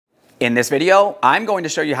In this video, I'm going to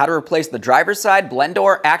show you how to replace the driver's side blend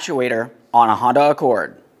door actuator on a Honda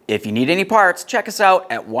Accord. If you need any parts, check us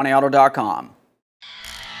out at oneauto.com.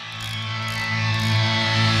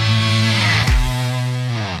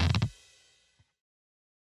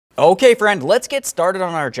 Okay friend, let's get started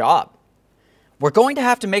on our job. We're going to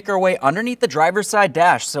have to make our way underneath the driver's side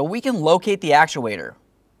dash so we can locate the actuator.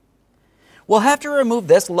 We'll have to remove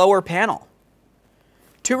this lower panel.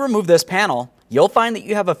 To remove this panel, you'll find that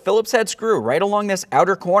you have a Phillips head screw right along this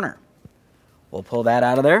outer corner. We'll pull that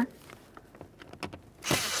out of there.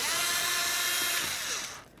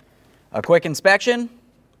 A quick inspection,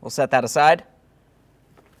 we'll set that aside.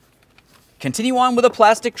 Continue on with a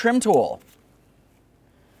plastic trim tool.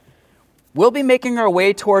 We'll be making our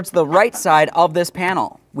way towards the right side of this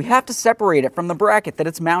panel. We have to separate it from the bracket that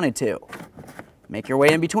it's mounted to. Make your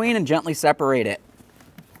way in between and gently separate it.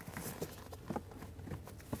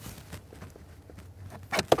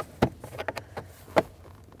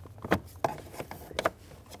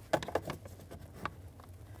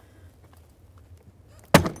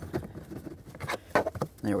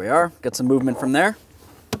 There we are, got some movement from there.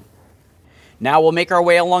 Now we'll make our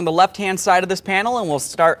way along the left-hand side of this panel and we'll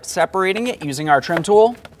start separating it using our trim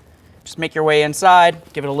tool. Just make your way inside,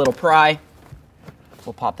 give it a little pry.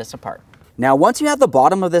 We'll pop this apart. Now once you have the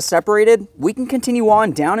bottom of this separated, we can continue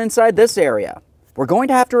on down inside this area. We're going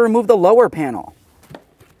to have to remove the lower panel.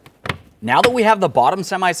 Now that we have the bottom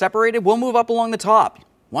semi-separated, we'll move up along the top.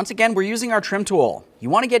 Once again, we're using our trim tool.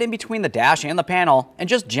 You want to get in between the dash and the panel and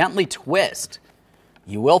just gently twist.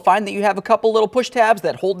 You will find that you have a couple little push tabs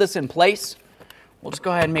that hold this in place. We'll just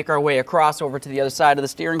go ahead and make our way across over to the other side of the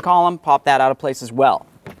steering column, pop that out of place as well.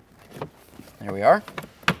 There we are.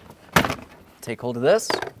 Take hold of this.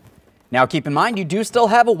 Now keep in mind, you do still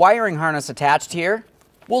have a wiring harness attached here.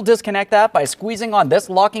 We'll disconnect that by squeezing on this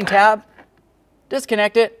locking tab.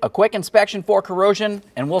 Disconnect it, a quick inspection for corrosion,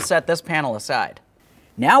 and we'll set this panel aside.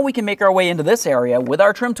 Now we can make our way into this area with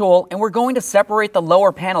our trim tool, and we're going to separate the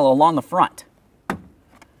lower panel along the front.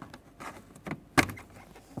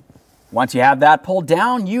 Once you have that pulled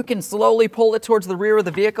down, you can slowly pull it towards the rear of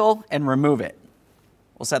the vehicle and remove it.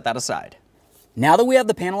 We'll set that aside. Now that we have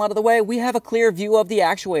the panel out of the way, we have a clear view of the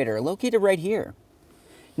actuator located right here.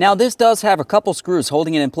 Now this does have a couple screws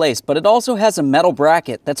holding it in place, but it also has a metal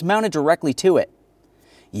bracket that's mounted directly to it.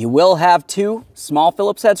 You will have two small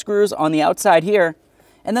Phillips head screws on the outside here,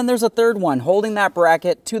 and then there's a third one holding that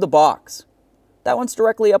bracket to the box. That one's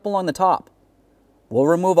directly up along the top. We'll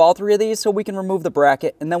remove all three of these so we can remove the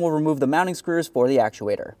bracket, and then we'll remove the mounting screws for the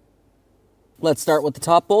actuator. Let's start with the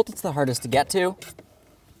top bolt. It's the hardest to get to.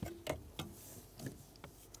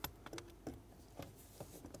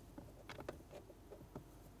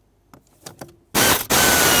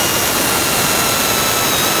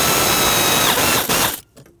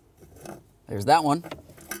 There's that one.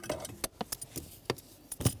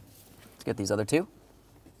 Let's get these other two.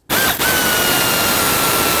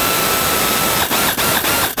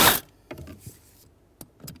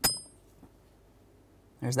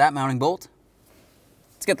 There's that mounting bolt.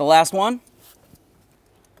 Let's get the last one.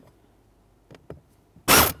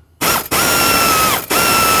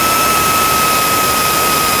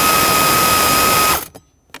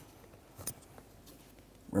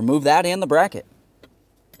 Remove that and the bracket.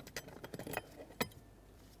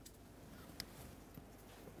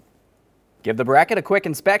 Give the bracket a quick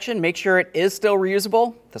inspection, make sure it is still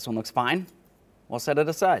reusable. This one looks fine. We'll set it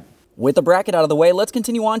aside. With the bracket out of the way, let's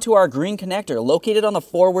continue on to our green connector located on the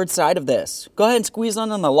forward side of this. Go ahead and squeeze on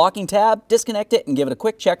the locking tab, disconnect it, and give it a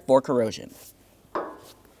quick check for corrosion.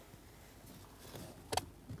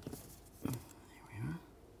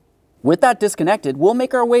 With that disconnected, we'll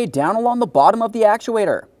make our way down along the bottom of the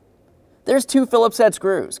actuator. There's two Phillips head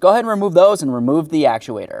screws. Go ahead and remove those and remove the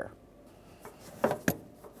actuator.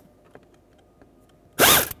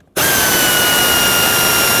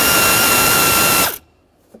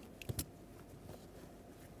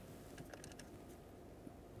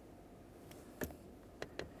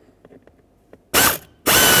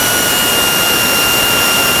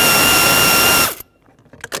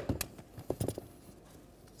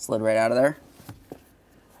 Slid right out of there.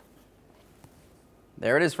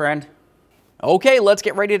 There it is, friend. Okay, let's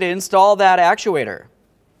get ready to install that actuator.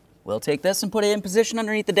 We'll take this and put it in position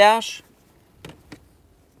underneath the dash.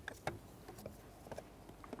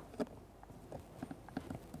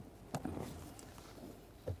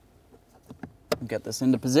 Get this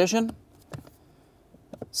into position.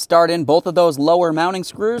 Start in both of those lower mounting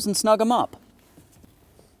screws and snug them up.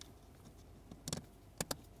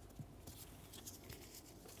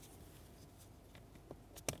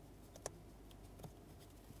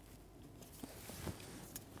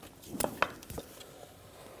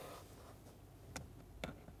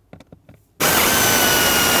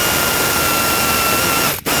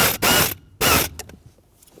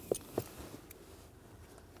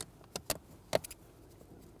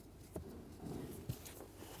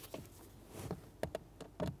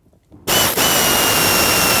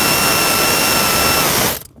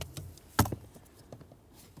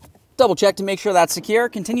 Double check to make sure that's secure.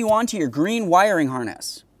 Continue on to your green wiring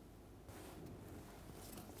harness.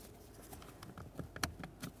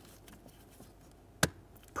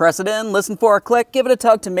 Press it in, listen for a click, give it a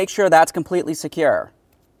tug to make sure that's completely secure.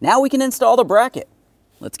 Now we can install the bracket.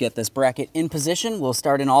 Let's get this bracket in position. We'll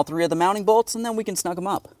start in all 3 of the mounting bolts and then we can snug them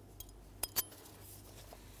up.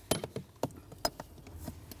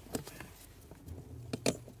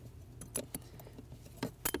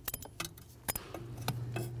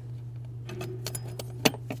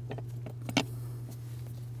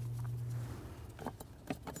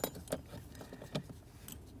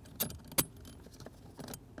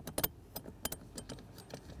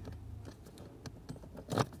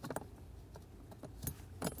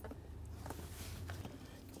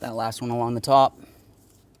 That last one along the top.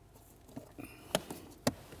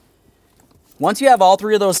 Once you have all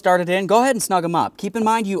 3 of those started in, go ahead and snug them up. Keep in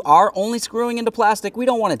mind you are only screwing into plastic. We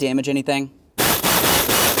don't want to damage anything.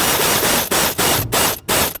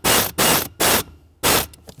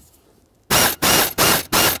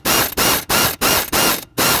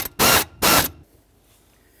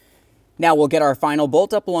 Now we'll get our final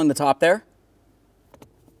bolt up along the top there.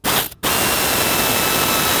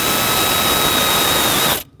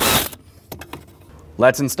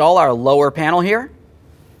 Let's install our lower panel here.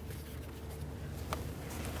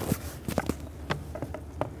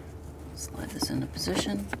 Slide this into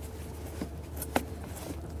position.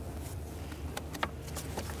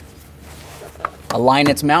 Align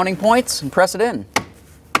its mounting points and press it in.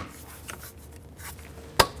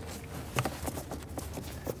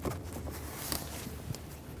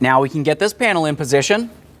 Now we can get this panel in position.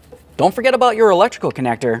 Don't forget about your electrical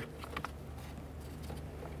connector.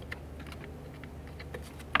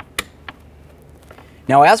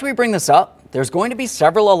 Now as we bring this up, there's going to be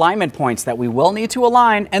several alignment points that we will need to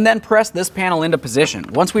align and then press this panel into position.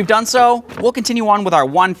 Once we've done so, we'll continue on with our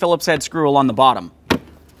 1 Phillips head screw along the bottom.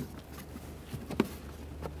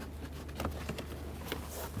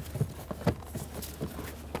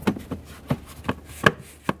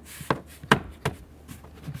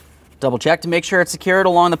 Double check to make sure it's secured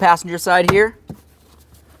along the passenger side here.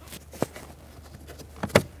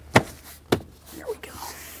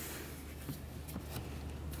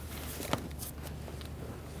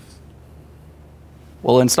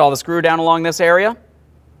 We'll install the screw down along this area.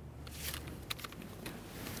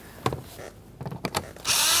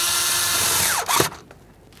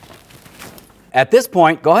 At this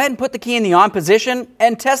point, go ahead and put the key in the on position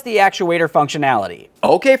and test the actuator functionality.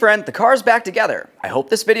 Okay friend, the car's back together. I hope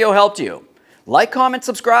this video helped you. Like, comment,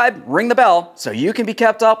 subscribe, ring the bell so you can be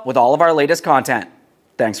kept up with all of our latest content.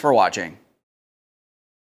 Thanks for watching.